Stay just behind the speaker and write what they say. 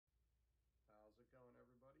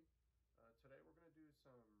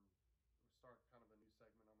start kind of a new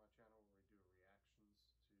segment on my channel where we do reactions to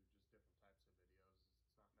just different types of videos.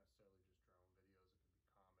 It's not necessarily just drone videos. It could be comedy,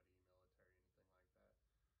 military, anything like that.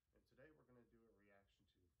 And today we're going to do a reaction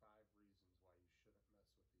to 5 reasons why you shouldn't mess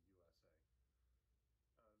with the USA.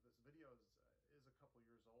 This video is a couple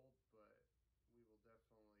years old, but we will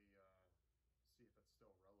definitely see if it's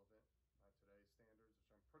still relevant by today's standards, which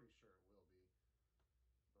I'm pretty sure it will be.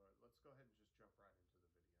 But let's go ahead and just jump right into the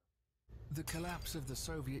video. The collapse of the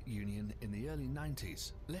Soviet Union in the early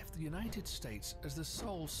 90s left the United States as the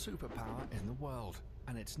sole superpower in the world,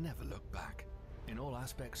 and it's never looked back. In all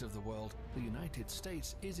aspects of the world, the United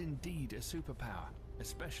States is indeed a superpower,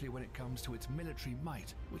 especially when it comes to its military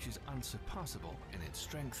might, which is unsurpassable in its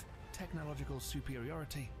strength, technological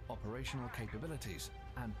superiority, operational capabilities,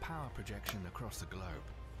 and power projection across the globe.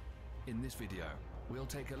 In this video, we'll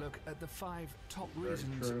take a look at the 5 top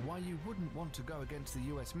reasons why you wouldn't want to go against the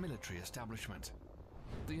US military establishment.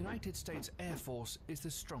 The United States Air Force is the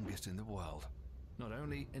strongest in the world, not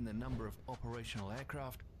only in the number of operational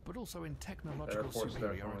aircraft, but also in technological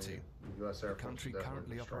superiority. The country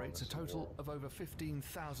currently operates a total of over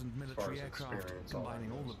 15,000 military aircraft,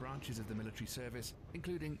 combining all the branches of the military service,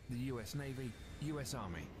 including the US Navy, US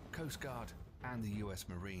Army, Coast Guard, and the US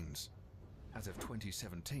Marines. As of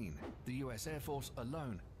 2017, the US Air Force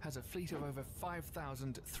alone has a fleet of over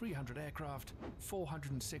 5,300 aircraft,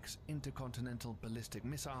 406 intercontinental ballistic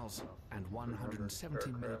missiles, and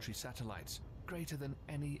 170 military satellites, greater than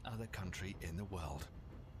any other country in the world.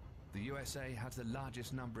 The USA has the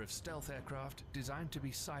largest number of stealth aircraft designed to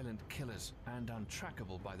be silent killers and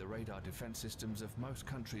untrackable by the radar defense systems of most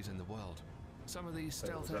countries in the world. Some of these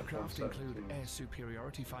stealth aircraft include air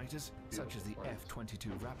superiority fighters, such as the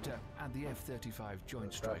F-22 Raptor and the F-35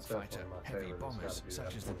 Joint Strike Fighter, heavy bombers,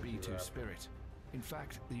 such as the B-2 Spirit. In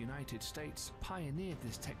fact, the United States pioneered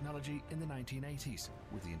this technology in the 1980s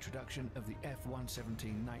with the introduction of the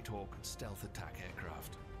F-117 Nighthawk stealth attack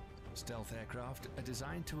aircraft. Stealth aircraft are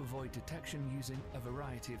designed to avoid detection using a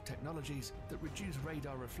variety of technologies that reduce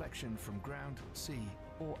radar reflection from ground, sea,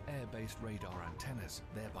 or air-based radar antennas,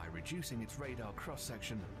 thereby reducing its radar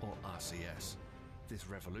cross-section, or RCS. This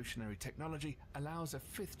revolutionary technology allows a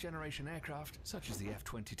 5th-generation aircraft, such as the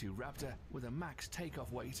F-22 Raptor, with a max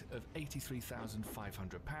takeoff weight of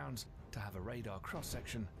 83,500 pounds, to have a radar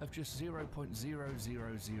cross-section of just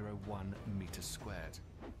 0.0001 meters squared,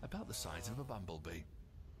 about the size of a bumblebee.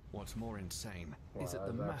 What's more insane is that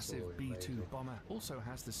the massive B-2 bomber also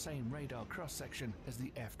has the same radar cross-section as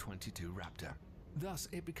the F-22 Raptor. Thus,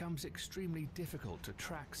 it becomes extremely difficult to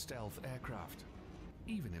track stealth aircraft.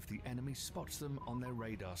 Even if the enemy spots them on their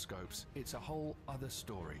radar scopes, it's a whole other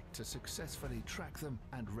story to successfully track them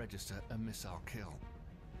and register a missile kill.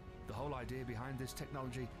 The whole idea behind this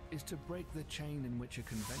technology is to break the chain in which a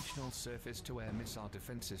conventional surface-to-air missile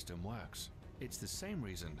defense system works. It's the same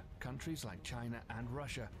reason countries like China and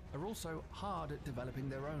Russia are also hard at developing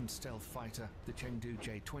their own stealth fighter, the Chengdu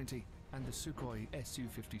J-20 and the Sukhoi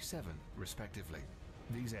Su-57, respectively.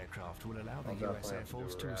 These aircraft will allow the US Air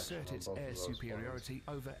Force to assert its air superiority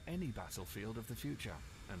over any battlefield of the future,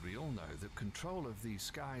 and we all know that control of these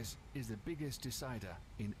skies is the biggest decider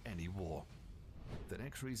in any war. The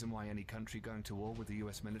next reason why any country going to war with the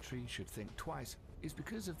US military should think twice is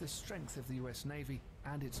because of the strength of the US Navy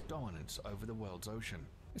and its dominance over the world's ocean,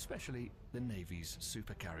 especially the Navy's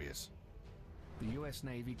supercarriers. The US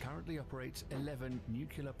Navy currently operates 11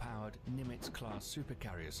 nuclear-powered Nimitz-class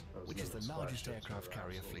supercarriers, which is the largest aircraft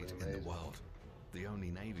carrier fleet in the world. The only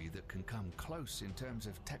Navy that can come close in terms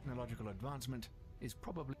of technological advancement is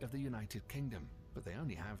probably of the United Kingdom, but they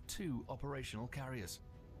only have 2 operational carriers.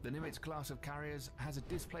 The Nimitz class of carriers has a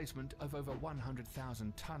displacement of over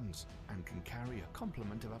 100,000 tons and can carry a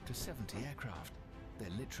complement of up to 70 aircraft. They're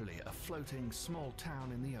literally a floating small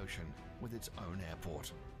town in the ocean with its own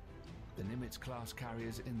airport. The Nimitz class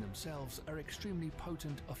carriers in themselves are extremely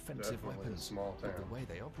potent offensive weapons, but the way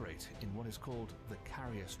they operate in what is called the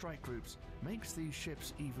carrier strike groups makes these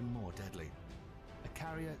ships even more deadly. A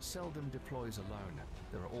carrier seldom deploys alone.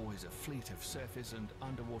 There are always a fleet of surface and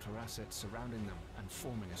underwater assets surrounding them and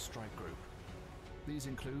forming a strike group. These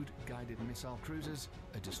include guided missile cruisers,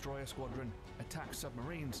 a destroyer squadron, attack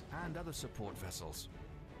submarines, and other support vessels.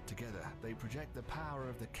 Together, they project the power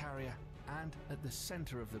of the carrier and at the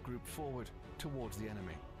center of the group forward towards the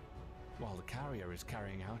enemy. While the carrier is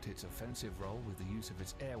carrying out its offensive role with the use of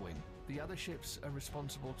its air wing, the other ships are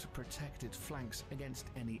responsible to protect its flanks against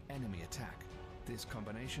any enemy attack. This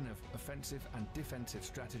combination of offensive and defensive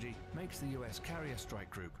strategy makes the US carrier strike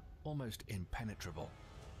group almost impenetrable.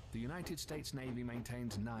 The United States Navy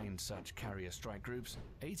maintains 9 such carrier strike groups,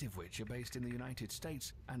 8 of which are based in the United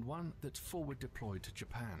States and 1 that's forward deployed to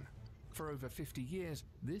Japan. For over 50 years,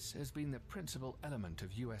 this has been the principal element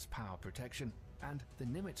of US power protection, and the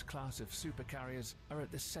Nimitz class of supercarriers are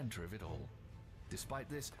at the center of it all. Despite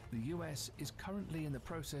this, the US is currently in the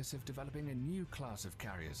process of developing a new class of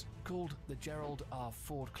carriers called the Gerald R.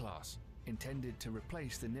 Ford class, intended to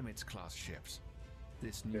replace the Nimitz class ships.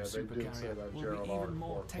 This new supercarrier will be even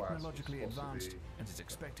more technologically advanced and is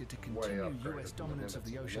expected to continue US dominance of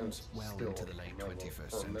the oceans well into the late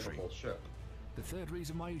 21st century. The third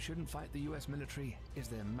reason why you shouldn't fight the US military is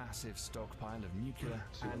their massive stockpile of nuclear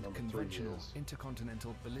and conventional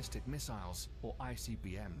intercontinental ballistic missiles, or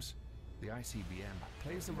ICBMs. The ICBM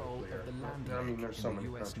plays the role of the land leg in the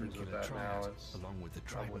US nuclear triad, along with the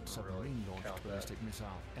Trident submarine-launched ballistic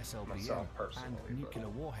missile SLBM and nuclear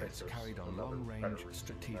warheads carried on long-range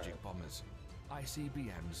strategic bombers.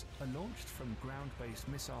 ICBMs are launched from ground-based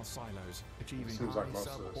missile silos, achieving high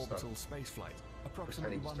suborbital spaceflight,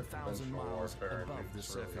 approximately 1,000 miles above the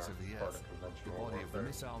surface of the Earth. The body of the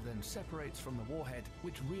missile then separates from the warhead,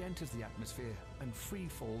 which re-enters the atmosphere and free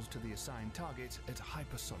falls to the assigned target at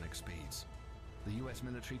hypersonic speeds. The US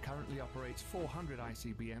military currently operates 400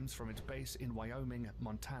 ICBMs from its base in Wyoming,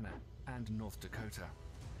 Montana, and North Dakota.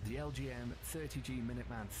 The LGM-30G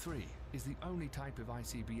Minuteman III is the only type of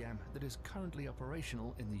ICBM that is currently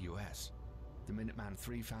operational in the US. The Minuteman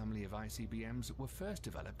III family of ICBMs were first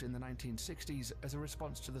developed in the 1960s as a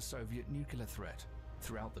response to the Soviet nuclear threat.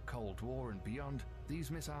 Throughout the Cold War and beyond, these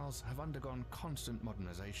missiles have undergone constant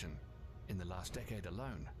modernization. In the last decade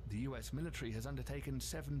alone, the US military has undertaken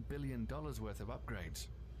 $7 billion worth of upgrades.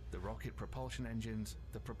 The rocket propulsion engines,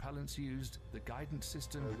 the propellants used, the guidance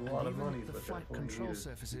system, and even the flight control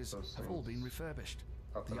surfaces have all been refurbished.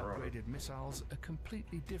 The upgraded missiles are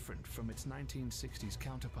completely different from its 1960s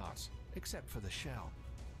counterparts, except for the shell.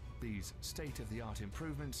 These state-of-the-art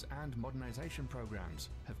improvements and modernization programs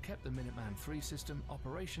have kept the Minuteman III system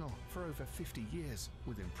operational for over 50 years,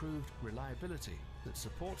 with improved reliability that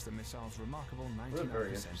supports the missile's remarkable 99%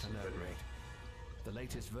 alert rate. The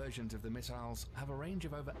latest versions of the missiles have a range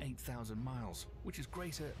of over 8,000 miles, which is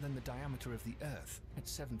greater than the diameter of the Earth at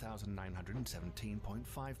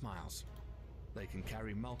 7,917.5 miles. They can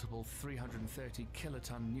carry multiple 330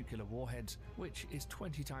 kiloton nuclear warheads, which is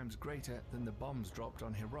 20 times greater than the bombs dropped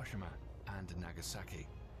on Hiroshima and Nagasaki.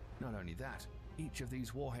 Not only that, each of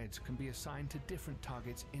these warheads can be assigned to different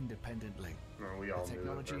targets independently. The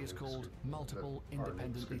technology is called Multiple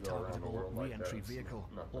Independently Targetable Re-Entry Vehicle,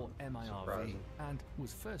 or MIRV, and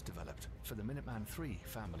was first developed for the Minuteman III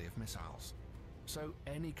family of missiles. So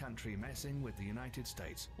any country messing with the United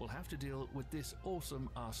States will have to deal with this awesome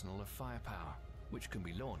arsenal of firepower, which can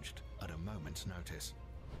be launched at a moment's notice.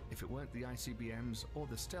 If it weren't the ICBMs or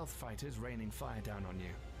the stealth fighters raining fire down on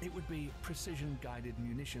you, it would be precision-guided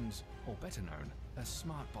munitions, or better known as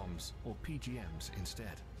smart bombs or PGMs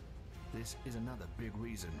instead. This is another big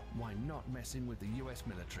reason why not messing with the US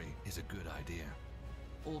military is a good idea.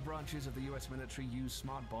 All branches of the US military use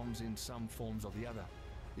smart bombs in some forms or the other.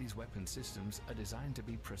 These weapon systems are designed to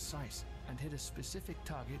be precise and hit a specific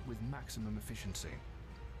target with maximum efficiency.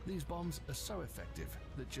 These bombs are so effective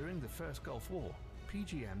that during the First Gulf War,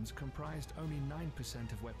 PGMs comprised only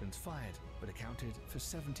 9% of weapons fired, but accounted for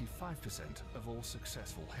 75% of all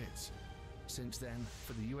successful hits. Since then,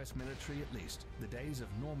 for the US military at least, the days of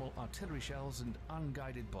normal artillery shells and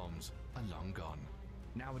unguided bombs are long gone.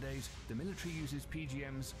 Nowadays, the military uses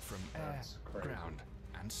PGMs from air, ground,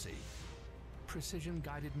 and sea.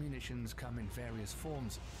 Precision-guided munitions come in various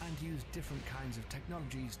forms and use different kinds of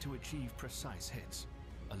technologies to achieve precise hits.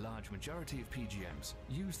 A large majority of PGMs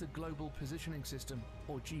use the Global Positioning System,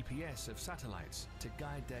 or GPS, of satellites to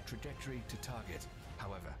guide their trajectory to target.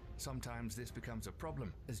 However, sometimes this becomes a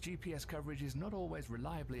problem, as GPS coverage is not always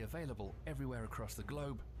reliably available everywhere across the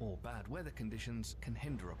globe, or bad weather conditions can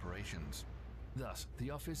hinder operations. Thus,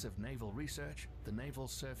 the Office of Naval Research, the Naval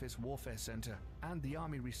Surface Warfare Center, and the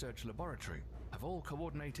Army Research Laboratory have all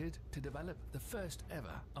coordinated to develop the first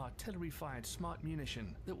ever artillery-fired smart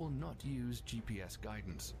munition that will not use GPS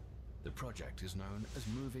guidance. The project is known as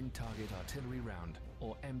Moving Target Artillery Round,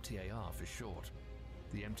 or MTAR for short.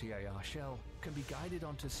 The MTAR shell can be guided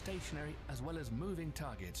onto stationary as well as moving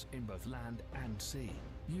targets in both land and sea,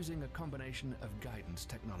 using a combination of guidance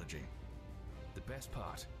technology. The best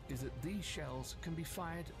part is that these shells can be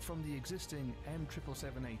fired from the existing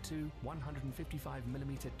M777A2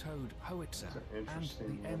 155mm towed howitzer and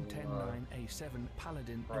the M109A7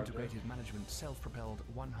 Paladin integrated management self-propelled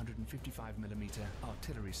 155mm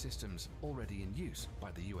artillery systems already in use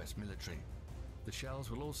by the US military. The shells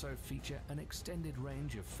will also feature an extended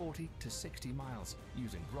range of 40 to 60 miles,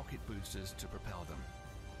 using rocket boosters to propel them.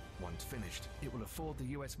 Once finished, it will afford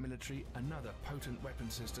the US military another potent weapon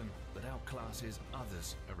system that outclasses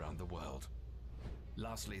others around the world.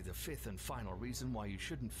 Lastly, the fifth and final reason why you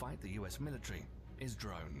shouldn't fight the US military is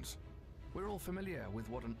drones. We're all familiar with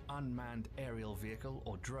what an unmanned aerial vehicle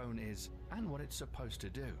or drone is and what it's supposed to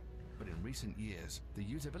do. But in recent years, the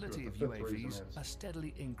usability of UAVs are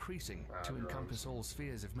steadily increasing to encompass all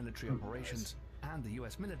spheres of military operations, and the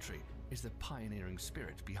US military is the pioneering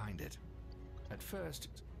spirit behind it. At first,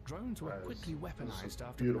 drones were quickly weaponized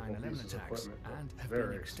after the 9/11 attacks and have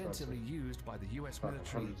been extensively used by the US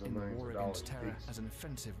military in the war against terror as an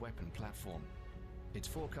offensive weapon platform. It's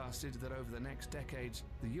forecasted that over the next decades,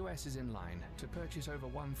 the US is in line to purchase over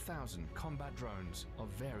 1,000 combat drones of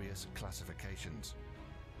various classifications.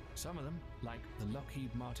 Some of them, like the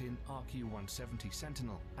Lockheed Martin RQ-170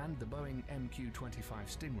 Sentinel and the Boeing MQ-25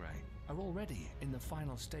 Stingray, are already in the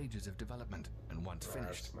final stages of development, and once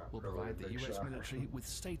finished, will provide the US military with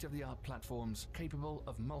state-of-the-art platforms capable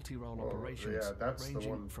of multi-role operations,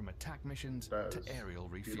 ranging from attack missions to aerial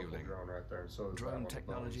refueling. Drone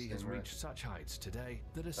technology has reached such heights today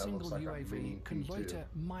that a single UAV can loiter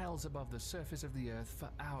miles above the surface of the Earth for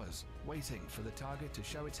hours, waiting for the target to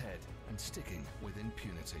show its head and sticking with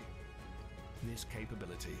impunity. This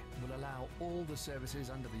capability will allow all the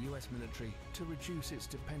services under the US military to reduce its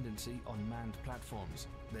dependency on manned platforms,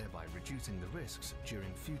 thereby reducing the risks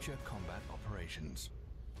during future combat operations.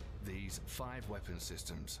 These 5 weapon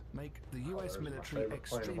systems make the US military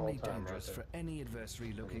extremely dangerous for any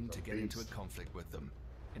adversary looking to get into a conflict with them.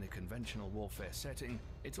 In a conventional warfare setting,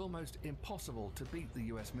 it's almost impossible to beat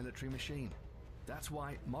the US military machine. That's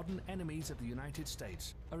why modern enemies of the United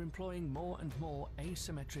States are employing more and more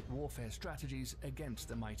asymmetric warfare strategies against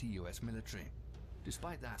the mighty US military.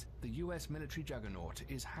 Despite that, the US military juggernaut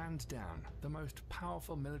is hands down the most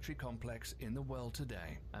powerful military complex in the world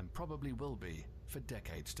today, and probably will be for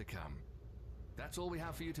decades to come. That's all we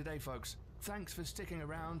have for you today, folks. Thanks for sticking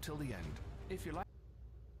around till the end. If you like...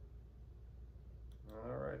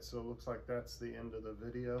 Alright, so it looks like that's the end of the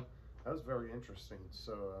video. That was very interesting.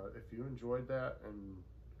 So if you enjoyed that and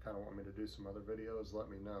kind of want me to do some other videos, let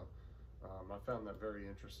me know. I found that very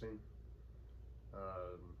interesting.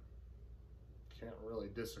 Can't really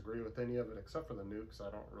disagree with any of it except for the nukes. I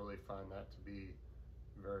don't really find that to be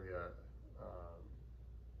very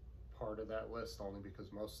part of that list, only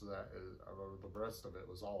because most of that is, the rest of it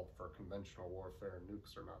was all for conventional warfare, and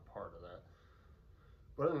nukes are not part of that.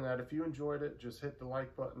 But other than that, if you enjoyed it, just hit the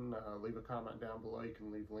like button, leave a comment down below. You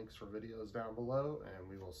can leave links for videos down below, and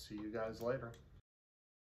we will see you guys later.